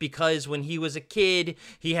works with because when he was a kid,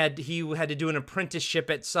 he had to do an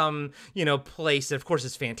apprenticeship at some place that of course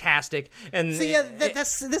is fantastic. And see,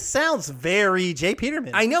 this sounds very J.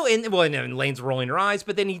 Peterman. I know, and Lane's rolling her eyes,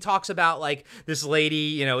 but then he talks about like this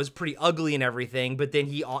lady, is pretty ugly and everything, but then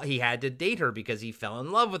he had to date her because he fell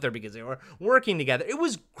in love with her because they were working together. It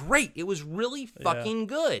was great. It was really fucking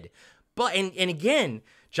good. But and again,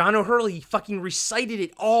 John O'Hurley fucking recited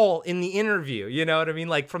it all in the interview. You know what I mean?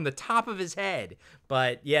 Like from the top of his head.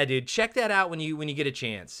 But yeah, dude, check that out when you get a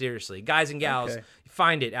chance. Seriously, guys and gals,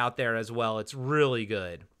 find it out there as well. It's really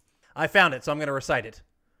good. I found it, so I'm going to recite it.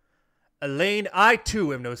 Elaine, I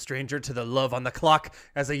too am no stranger to the love on the clock.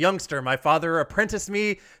 As a youngster, my father apprenticed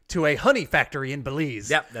me to a honey factory in Belize.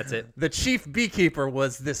 Yep, that's it. The chief beekeeper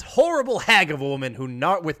was this horrible hag of a woman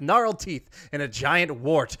with gnarled teeth and a giant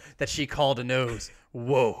wart that she called a nose.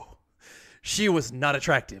 Whoa. She was not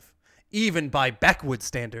attractive, even by backwoods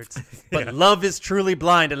standards. But love is truly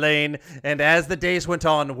blind, Elaine. And as the days went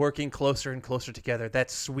on, working closer and closer together,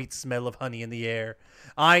 that sweet smell of honey in the air,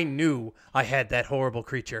 I knew I had that horrible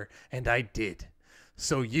creature, and I did.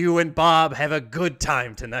 So you and Bob have a good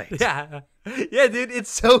time tonight. Yeah. Yeah, dude, it's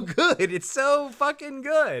so good. It's so fucking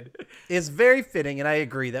good. It's very fitting, and I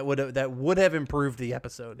agree that would have improved the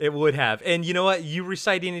episode. It would have. And you know what? You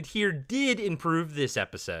reciting it here did improve this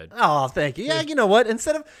episode. Oh, thank you. Yeah, you know what?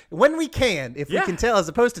 Instead of when we can, if we can tell, as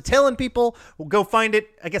opposed to telling people, we'll go find it.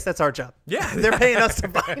 I guess that's our job. Yeah. They're paying us to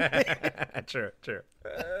find it. True.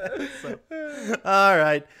 All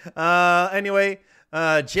right. Anyway,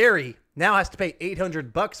 Jerry now has to pay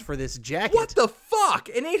 $800 for this jacket. What the fuck?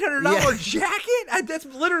 An $800 jacket? That's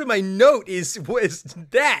literally my note was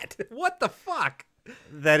that. What the fuck?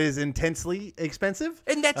 That is intensely expensive.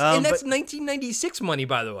 And that's 1996 money,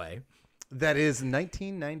 by the way. That is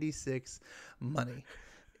 1996 money.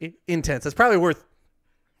 Intense. It's probably worth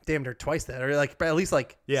damn near twice that, or like at least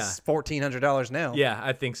like $1,400 now. Yeah,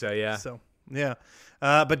 I think so. Yeah. So yeah,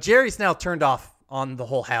 but Jerry's now turned off on the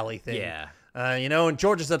whole Hallie thing. Yeah. And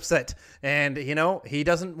George is upset, and he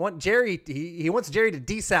doesn't want Jerry. He wants Jerry to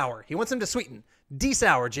de-sour. He wants him to sweeten.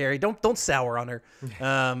 De-sour, Jerry. Don't sour on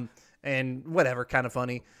her. And whatever, kind of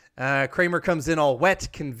funny. Kramer comes in all wet,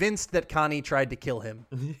 convinced that Connie tried to kill him.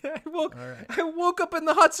 Yeah, I woke up in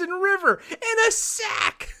the Hudson River in a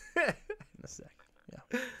sack.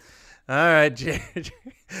 Yeah. All right, Jerry.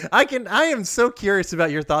 I am so curious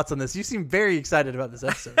about your thoughts on this. You seem very excited about this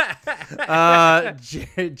episode.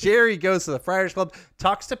 Jerry goes to the Friars Club,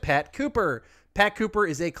 talks to Pat Cooper. Pat Cooper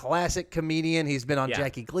is a classic comedian. He's been on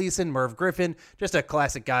Jackie Gleason, Merv Griffin, just a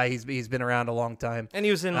classic guy. He's been around a long time. And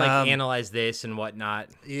he was in Analyze This and whatnot.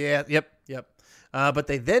 Yeah, yep. But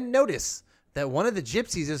they then notice that one of the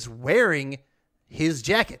gypsies is wearing his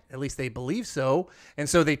jacket. At least they believe so. And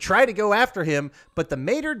so they try to go after him, but the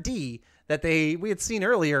maitre d' that we had seen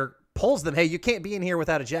earlier pulls them, hey, you can't be in here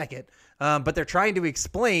without a jacket. But they're trying to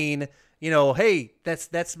explain, hey,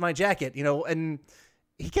 that's my jacket, and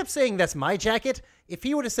he kept saying that's my jacket. If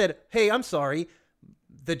he would have said, hey, I'm sorry,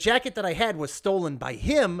 the jacket that I had was stolen by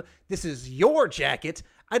him, this is your jacket.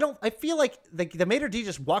 I feel like the maitre d'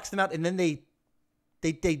 just walks them out, and then they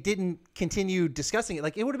didn't continue discussing it.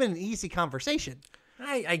 Like, it would have been an easy conversation.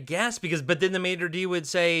 I guess, but then the maitre d' would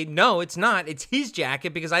say, no, it's not. It's his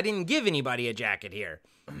jacket because I didn't give anybody a jacket here.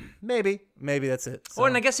 Maybe that's it. So. Or,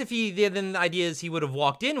 and I guess if then the idea is he would have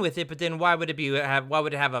walked in with it, but then why would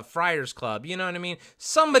it have a Friars Club? You know what I mean?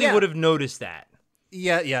 Somebody would have noticed that.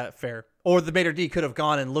 Yeah, fair. Or the maitre d' could have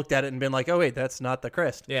gone and looked at it and been like, oh, wait, that's not the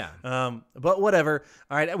crest. Yeah. But whatever.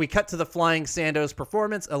 All right, we cut to the Flying Sandos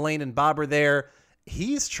performance. Elaine and Bob are there.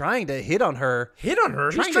 He's trying to hit on her. He's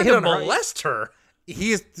trying to molest her.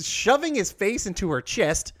 He is shoving his face into her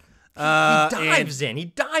chest. He dives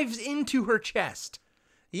into her chest.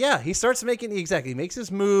 Yeah, he starts he makes his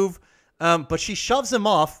move, but she shoves him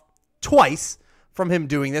off twice from him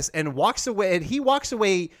doing this and walks away. And he walks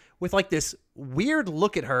away with like this weird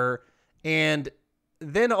look at her, and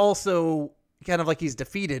then also kind of like he's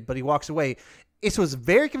defeated, but he walks away. It was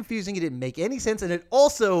very confusing. It didn't make any sense, and it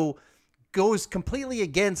also goes completely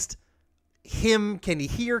against him. Can he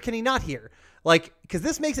hear? Can he not hear? Like, because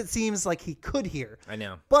this makes it seems like he could hear. I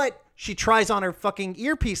know. But she tries on her fucking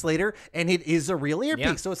earpiece later, and it is a real earpiece.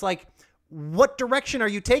 Yeah. So it's like, what direction are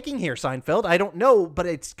you taking here, Seinfeld? I don't know, but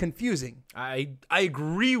it's confusing. I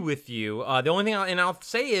agree with you. The only thing I'll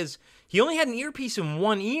say is he only had an earpiece in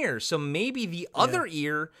one ear, so maybe the other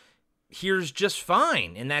ear hears just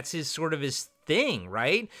fine, and that's his thing,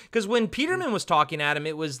 right? Because when Peterman was talking at him,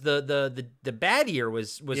 it was the bad ear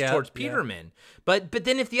was towards Peterman. But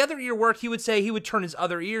then if the other ear worked, he would turn his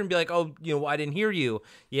other ear and be like, oh, I didn't hear you.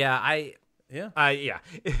 Yeah.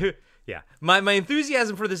 Yeah. My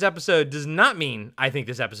enthusiasm for this episode does not mean I think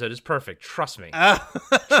this episode is perfect. Trust me.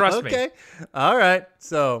 Trust me. Okay. All right.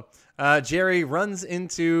 So Jerry runs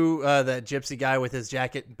into that gypsy guy with his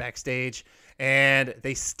jacket backstage, and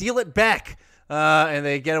they steal it back, and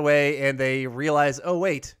they get away, and they realize, oh,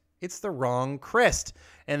 wait, it's the wrong crest.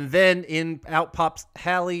 And then out pops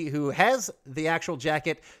Hallie, who has the actual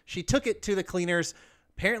jacket. She took it to the cleaners,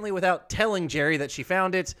 apparently without telling Jerry that she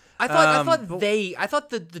found it. I thought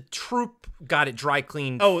the troop got it dry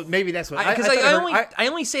cleaned. Oh, maybe that's what. Because I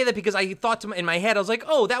only say that because I thought in my head, I was like,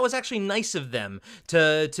 oh, that was actually nice of them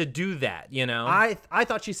to do that. I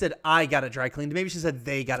thought she said I got it dry cleaned. Maybe she said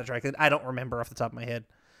they got it dry cleaned. I don't remember off the top of my head.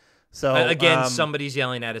 So again, somebody's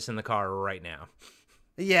yelling at us in the car right now.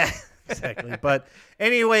 Yeah. Exactly. But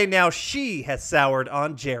anyway, now she has soured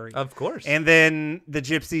on Jerry. Of course. And then the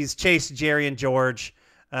gypsies chase Jerry and George,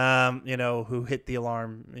 who hit the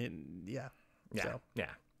alarm. Yeah.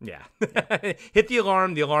 Hit the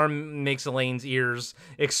alarm. The alarm makes Elaine's ears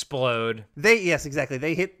explode. Yes, exactly.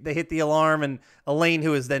 They hit the alarm, and Elaine,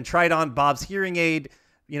 who has then tried on Bob's hearing aid,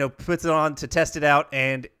 puts it on to test it out,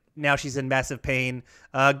 and now she's in massive pain.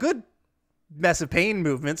 Good massive pain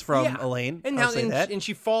movements from Elaine. And and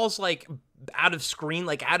she falls like out of screen,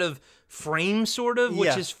 like out of frame, sort of,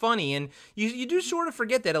 which is funny. And you do sort of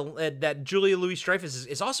forget that Julia Louis-Dreyfus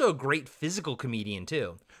is also a great physical comedian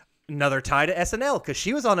too. Another tie to SNL, because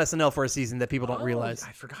she was on SNL for a season that people don't realize.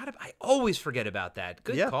 I always forget about that.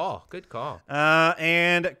 Good call.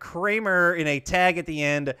 And Kramer, in a tag at the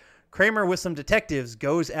end, Kramer with some detectives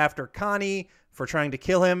goes after Connie for trying to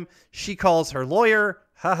kill him. She calls her lawyer.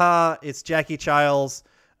 Haha, it's Jackie Childs,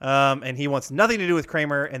 and he wants nothing to do with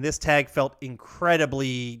Kramer, and this tag felt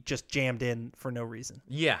incredibly just jammed in for no reason.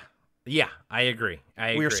 Yeah, I agree.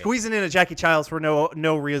 We were squeezing in a Jackie Childs for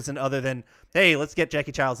no reason other than, hey, let's get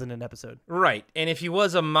Jackie Childs in an episode. Right, and if he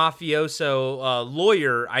was a mafioso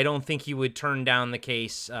lawyer, I don't think he would turn down the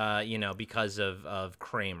case, because of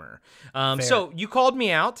Kramer. So you called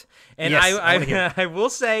me out, and yes, I will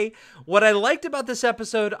say what I liked about this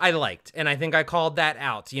episode, I liked, and I think I called that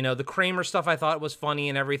out. The Kramer stuff I thought was funny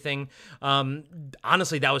and everything.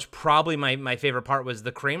 Honestly, that was probably my favorite part was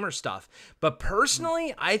the Kramer stuff. But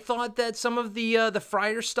personally, I thought that some of the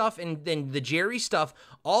Fryer stuff and the Jerry stuff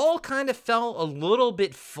all kind of fell a little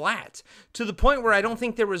bit flat, to the point where I don't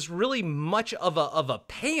think there was really much of a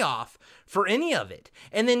payoff for any of it.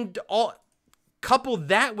 And then couple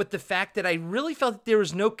that with the fact that I really felt that there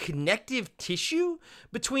was no connective tissue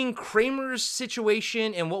between Kramer's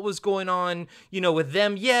situation and what was going on, with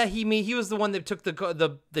them. Yeah, he was the one that took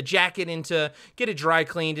the jacket in to get it dry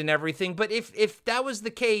cleaned and everything. But if that was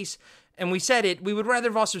the case, and we said it, we would rather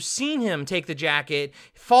have also seen him take the jacket,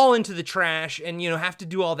 fall into the trash, and, have to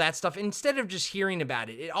do all that stuff instead of just hearing about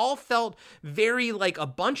it. It all felt very like a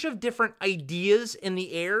bunch of different ideas in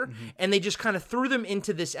the air, and they just kind of threw them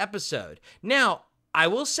into this episode. Now, I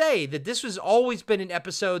will say that this has always been an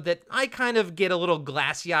episode that I kind of get a little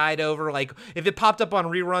glassy-eyed over. Like, if it popped up on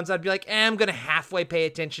reruns, I'd be like, I'm going to halfway pay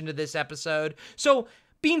attention to this episode. So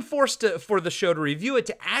being forced for the show to review it,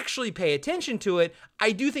 to actually pay attention to it,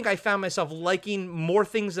 I do think I found myself liking more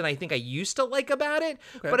things than I think I used to like about it.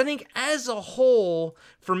 Okay. But I think as a whole,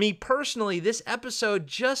 for me personally, this episode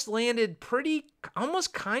just landed pretty,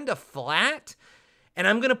 almost kind of flat. And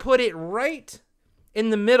I'm going to put it right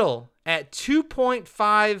in the middle at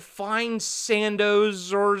 2.5 flying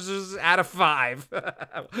Sandos out of 5.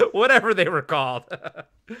 Whatever they were called.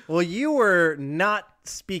 Well, you were not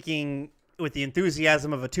speaking with the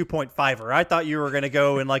enthusiasm of a 2.5er. I thought you were going to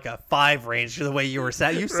go in like a 5 range the way you were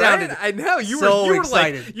you sounded right? I know you were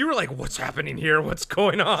excited. You were like, what's happening here? What's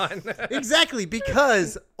going on? Exactly,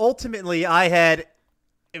 because ultimately I had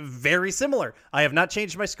very similar. I have not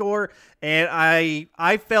changed my score, and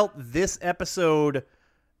I felt this episode,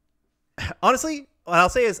 honestly, what I'll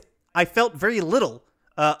say is I felt very little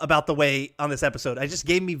about the way on this episode. It just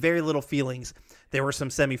gave me very little feelings. There were some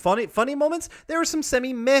semi-funny moments. There were some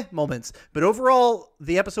semi-meh moments. But overall,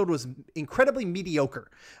 the episode was incredibly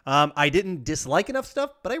mediocre. I didn't dislike enough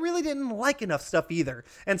stuff, but I really didn't like enough stuff either.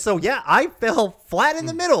 And so, yeah, I fell flat in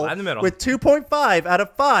the middle with 2.5 out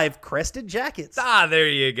of 5 crested jackets. There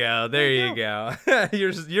you go. There you go.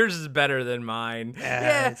 Yours is better than mine.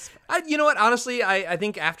 Yeah. You know what? Honestly, I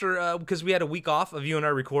think after, because we had a week off of you and I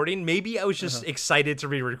recording, maybe I was just excited to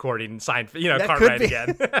be recording Seinfeld, Cartwright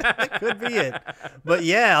again. That could be it. But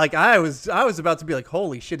yeah, like I was about to be like,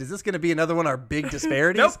 holy shit, is this going to be another one of our big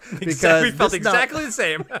disparities? Nope. Because we felt this exactly the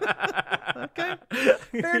same. Okay,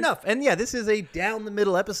 fair enough. And yeah, this is a down the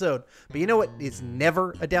middle episode. But you know what is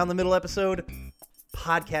never a down the middle episode?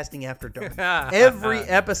 Podcasting After Dark. Every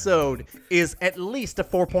episode is at least a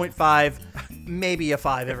 4.5, maybe a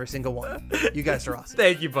 5 every single one. You guys are awesome.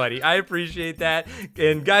 Thank you, buddy. I appreciate that.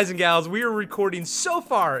 And guys and gals, we are recording so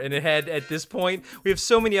far in ahead at this point. We have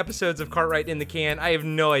so many episodes of Cartwright in the can. I have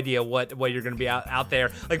no idea what you're going to be out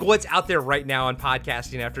there, like what's out there right now on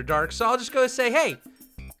Podcasting After Dark. So I'll just go say, hey,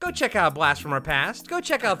 go check out Blast from Our Past. Go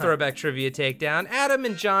check out Throwback Trivia Takedown. Adam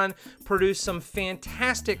and John produce some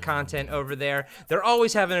fantastic content over there. They're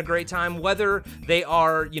always having a great time, whether they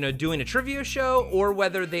are, doing a trivia show or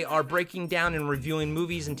whether they are breaking down and reviewing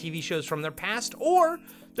movies and TV shows from their past, or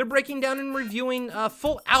they're breaking down and reviewing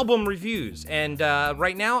full album reviews. And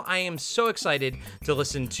right now, I am so excited to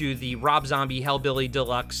listen to the Rob Zombie Hellbilly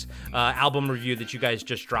Deluxe album review that you guys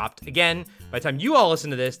just dropped. Again, by the time you all listen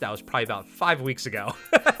to this, that was probably about 5 weeks ago.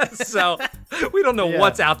 So we don't know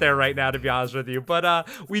what's out there right now, to be honest with you. But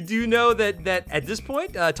we do know that at this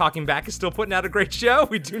point, Talking Back is still putting out a great show.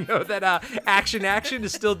 We do know that Action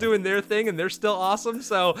is still doing their thing, and they're still awesome.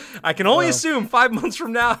 So I can only assume 5 months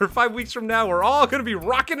from now or 5 weeks from now, we're all going to be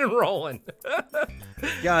rocking and rolling.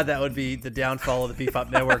 God, that would be the downfall of the Beef Up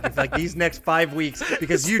Network. If like these next 5 weeks,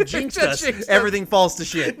 because you jinxed us, everything falls to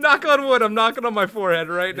shit. Knock on wood. I'm knocking on my forehead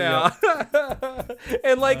right now. Yep.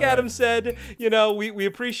 And like Adam said, we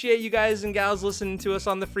appreciate you guys and gals listening to us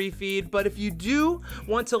on the free feed. But if you do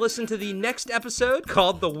want to listen to the next episode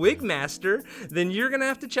called The Wigmaster, then you're going to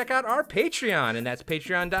have to check out our Patreon. And that's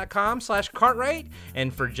patreon.com/Cartwright.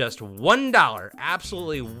 And for just $1,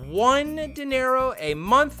 absolutely $1 a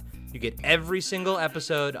month, you get every single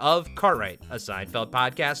episode of Cartwright, a Seinfeld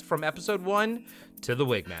podcast from episode 1 to The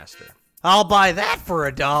Wigmaster. I'll buy that for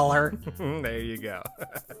 $1. There you go.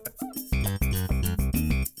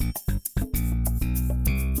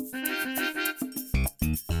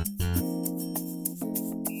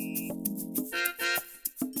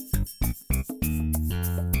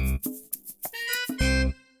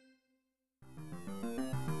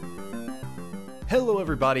 Hello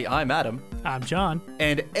everybody, I'm Adam. I'm John.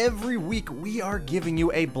 And every week we are giving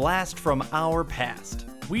you a blast from our past.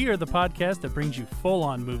 We are the podcast that brings you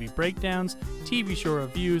full-on movie breakdowns, TV show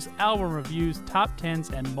reviews, album reviews, top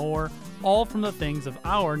 10s, and more, all from the things of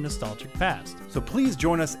our nostalgic past. So please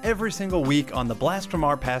join us every single week on the Blast from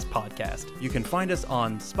Our Past podcast. You can find us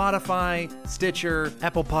on Spotify, Stitcher,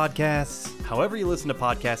 Apple Podcasts. However you listen to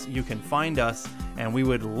podcasts, you can find us, and we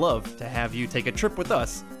would love to have you take a trip with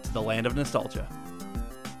us to the land of nostalgia.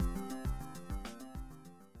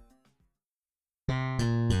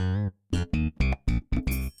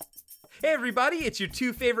 Hey everybody, it's your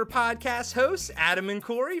two favorite podcast hosts, Adam and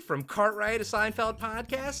Corey from Cartwright, a Seinfeld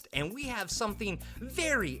podcast, and we have something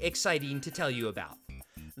very exciting to tell you about.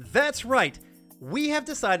 That's right. We have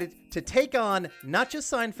decided to take on not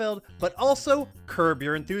just Seinfeld, but also Curb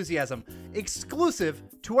Your Enthusiasm, exclusive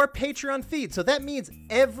to our Patreon feed. So that means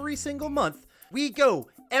every single month, we go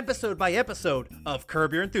episode by episode of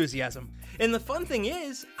Curb Your Enthusiasm. And the fun thing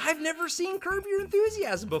is, I've never seen Curb Your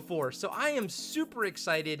Enthusiasm before, so I am super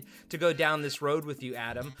excited to go down this road with you,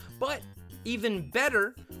 Adam. But even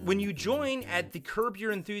better, when you join at the Curb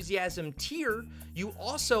Your Enthusiasm tier, you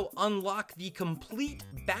also unlock the complete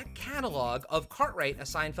back catalog of Cartwright, a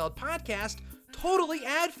Seinfeld podcast, totally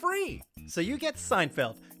ad-free. So you get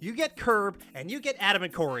Seinfeld, you get Curb, and you get Adam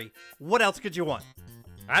and Corey. What else could you want?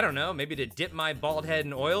 I don't know, maybe to dip my bald head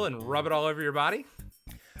in oil and rub it all over your body?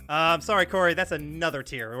 Sorry, Corey, that's another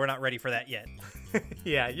tier. We're not ready for that yet.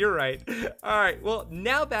 Yeah, you're right. All right, well,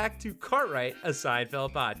 now back to Cartwright, a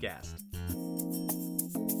Seinfeld podcast.